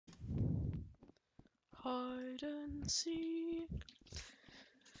Hide and seek.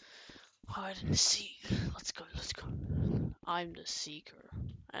 Hide and seek. Let's go, let's go. I'm the seeker,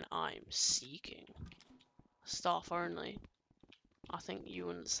 and I'm seeking. Staff only. I think you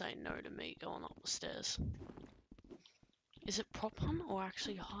wouldn't say no to me going up the stairs. Is it prop hunt or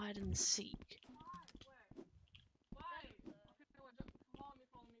actually hide and seek?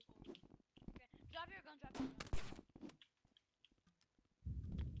 Drop your gun, drop your gun.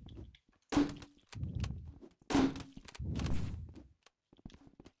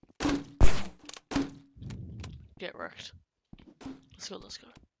 Get wrecked. Let's go, let's go.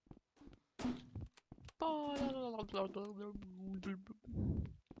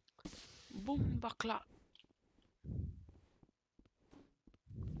 Boom, bakla.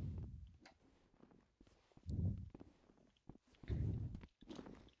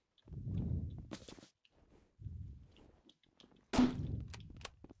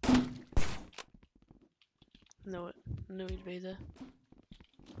 Knew it. Knew he'd be there.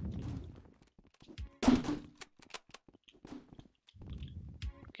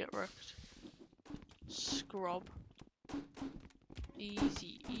 Get wrecked. Scrub.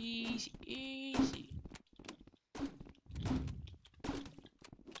 Easy, easy, easy.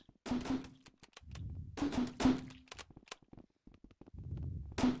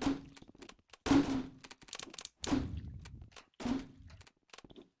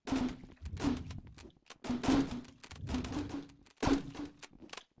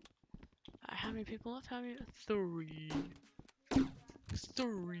 How many people left? How many? Three.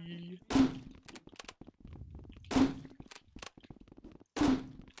 Three.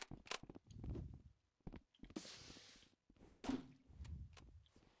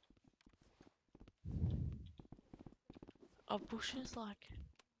 Are bushes like?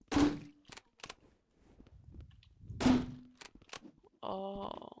 Oh.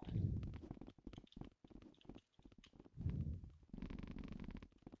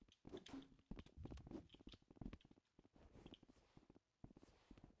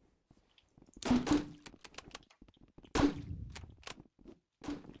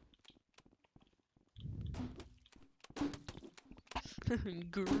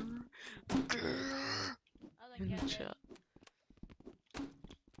 Grr. Grr. I In don't the get chat.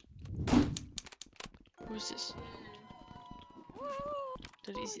 Who's this?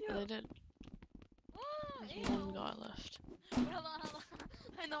 Did he see? They did. There's one guy left. Wait, hold on, hold on.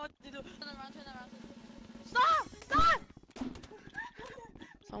 I know what to do. Turn around, turn around. Stop! Stop!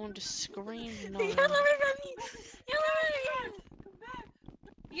 Someone just screamed no. You're away from me! You're away!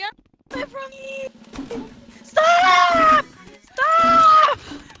 You're away from me! Stop! Stop!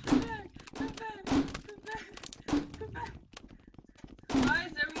 Why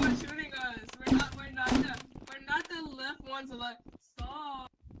is everyone shooting us? We're not the left ones. Like, stop.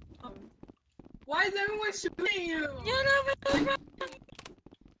 Why is everyone shooting you? You're away from me!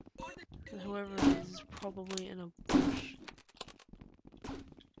 Whoever it is probably in a bush.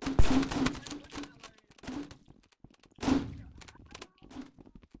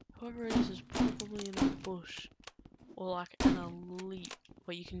 Whoever it is probably in a bush. Or like an elite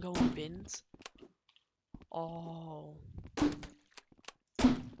where you can go in bins. Oh.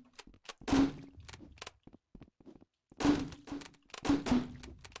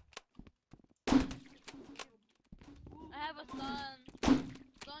 I have a son.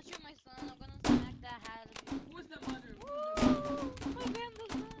 Don't shoot my son. I'm gonna smack that hat of you. Who's the mother? Woo! My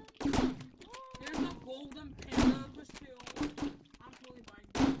panda's son. There's a golden panda for sale. I'm totally buying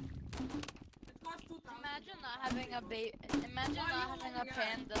it. It costs 2,000. Imagine not having a baby. Imagine Why not you having a holding it?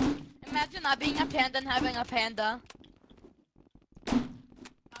 panda. Imagine not being a panda and having a panda. I'm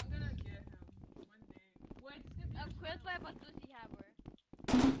gonna get him one day. Wait, A quiz by Batusi Haber.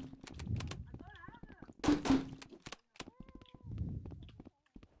 I thought I had him.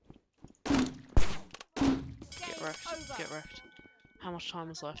 Get wrecked. Get wrecked. How much time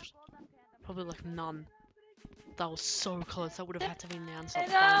is left? Probably like none. That was so close. That would have had to be announced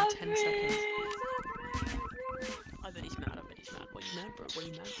like by 10 seconds. I bet he's mad. I bet he's mad. What you mad, bro? What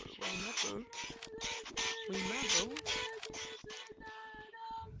you mad, bro? What you mad, bro? What you mad, bro?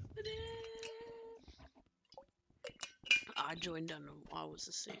 I joined and I was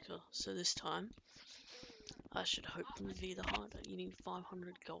a seeker. So this time, I should hopefully be the harder. You need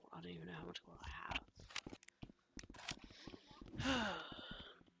 500 gold. I don't even know how much gold I have.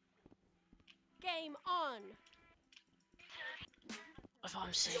 Game on. If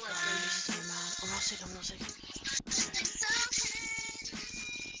I'm sick, I'm gonna be so mad. I'm not sick, I'm not sick.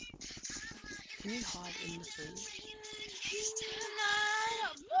 Can you hide in the food?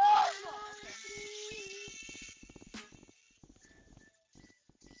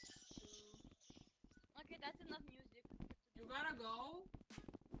 gotta go?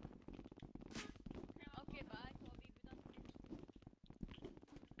 Okay, bye, Kobe. We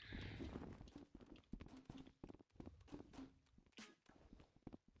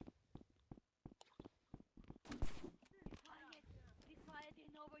don't need Be quiet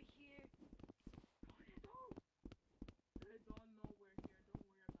in over here. They don't know we're here. Don't worry about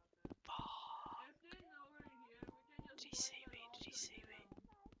that. Fuck. If they know we're here, we can just Did he see me? Did he see me?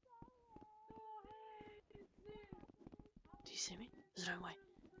 Did you see me? There's no way.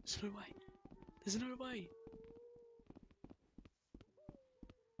 There's no way. There's no way.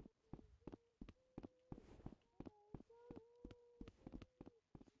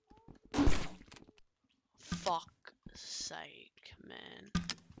 Fuck sake, man.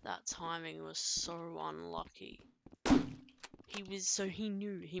 That timing was so unlucky. He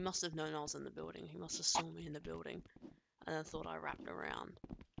knew, he must have known I was in the building. He must have saw me in the building and then thought I wrapped around.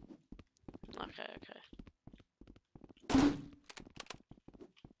 Okay, okay.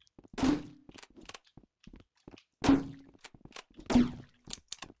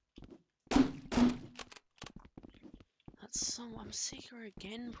 I'm Seeker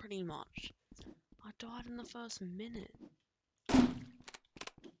again, pretty much. I died in the first minute.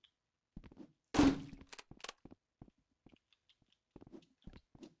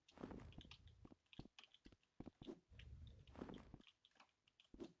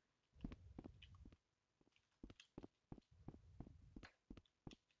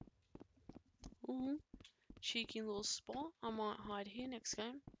 Ooh, cheeky little spot. I might hide here next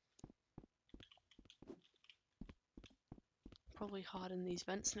game. Probably hide in these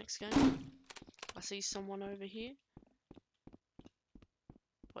vents next game. I see someone over here.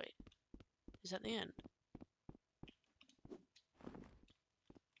 Wait, is that the end?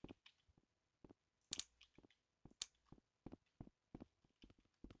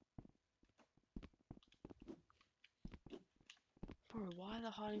 Bro, why are the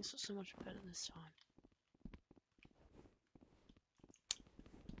hiding so much better this time?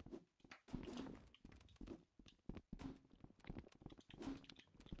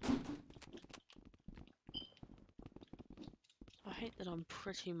 I hate that I'm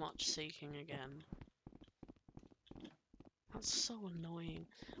pretty much seeking again. That's so annoying.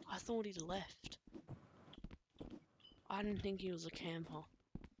 I thought he'd left. I didn't think he was a camper.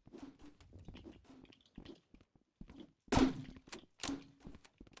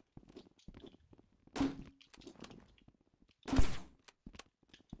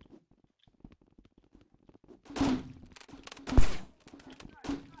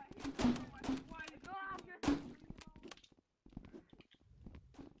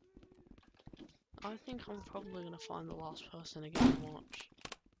 I think I'm probably gonna find the last person again and watch.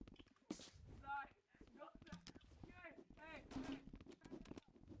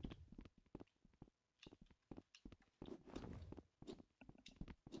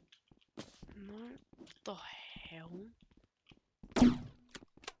 No, what the hell?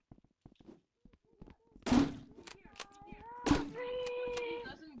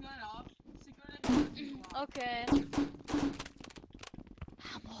 Okay.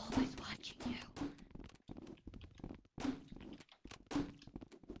 I'm always watching you.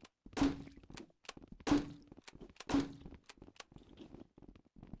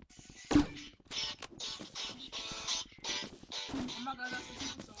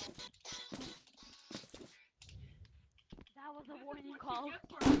 That was a warning call. Game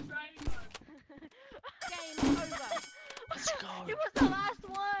over. Let's go. He was the last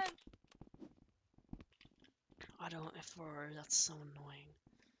one. I don't bro, that's so annoying.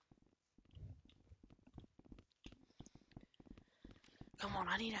 Come on,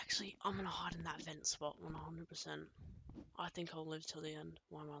 I'm gonna hide in that vent spot 100%. I think I'll live till the end.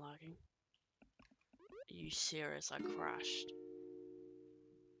 Why am I lagging? Are you serious? I crashed.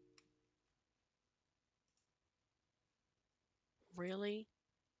 Really?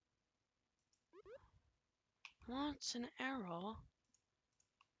 What's an error?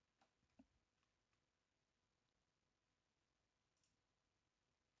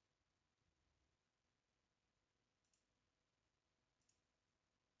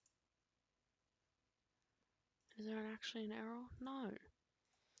 Is there actually an error? No.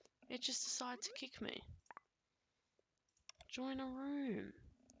 It just decided to kick me. Join a room.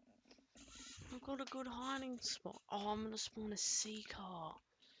 I've got a good hiding spot. Oh, I'm gonna spawn a Seeker.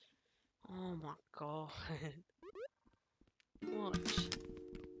 Oh my god. Watch.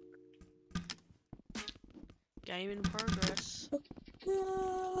 Game in progress. Did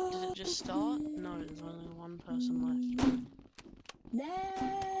it just start? No, there's only one person left.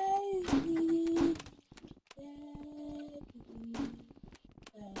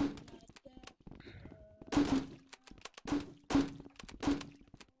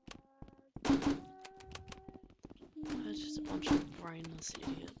 brainless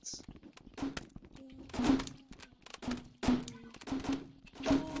idiots.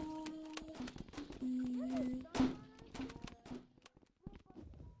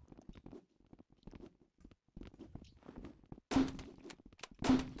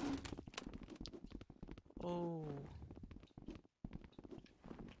 Oh.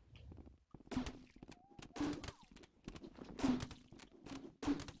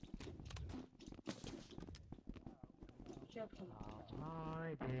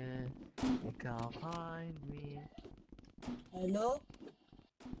 Hiding, you can't find me. Hello?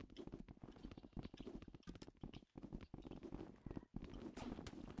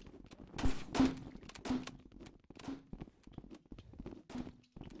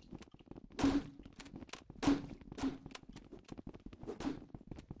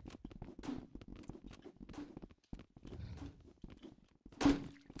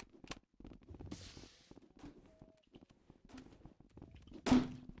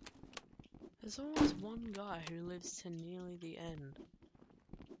 There's always one guy who lives to nearly the end.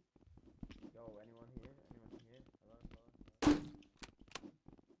 Yo, anyone here? Anyone here? Hello?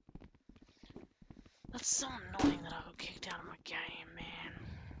 That's so annoying that I got kicked out of my game, man.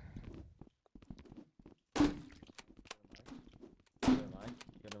 You got a mic?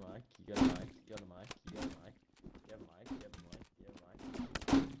 You got a mic? You got a mic? You got a mic? You got a mic? You have a mic? You have a mic? You have a mic?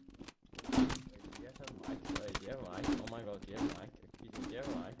 Wait, do you guys have a mic? Wait, do you have a mic? Oh my god, do you have a mic? Excuse me, do you have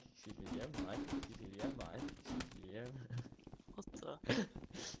a mic? Excuse me, do you have a mic? Excuse me, do you have a mic? Excuse me, do you have What the?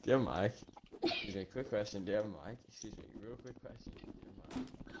 Do you have a mic? Excuse me, quick question, do you have a mic? Excuse me, real quick question, do you have a mic?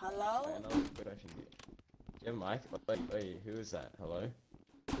 Hello? Another quick question, do you have a mic? Wait, who is that? Hello?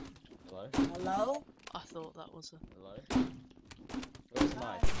 Hello? Hello? I thought that was a... Hello? Where's the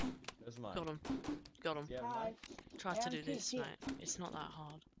mic? Where's the mic? Got him. Got him. Do you have a Hi. mic? Try Yeah, to do I'm here, this, here. mate. It's not that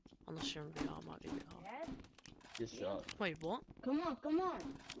hard. Unless you're in VR, it might be a bit hard. Yes? Get shot. Wait, what? Come on, come on.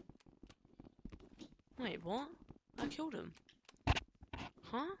 Wait, what? I killed him.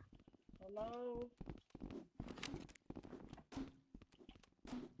 Huh? Hello?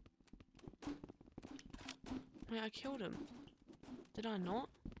 Wait, I killed him. Did I not?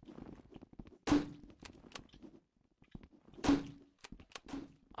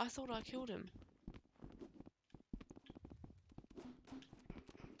 I thought I killed him.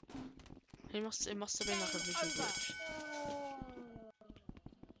 It must have been like a visual glitch.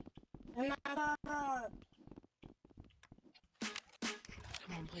 Oh my god.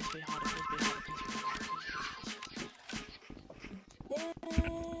 Come on, please be harder, please be harder, please be harder, please be harder.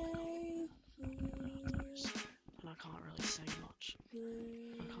 And I can't really say much. I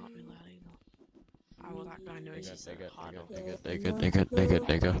can't be loud either. Oh, well, that guy knows he's a hard on. Nigga.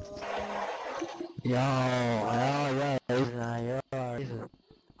 Yo,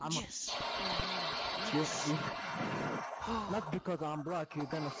 I'm Yes! yes. Not because I'm black, you're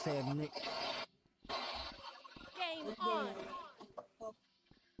gonna say Nick. Game on.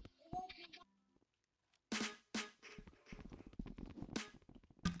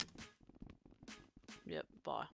 Yep, bye.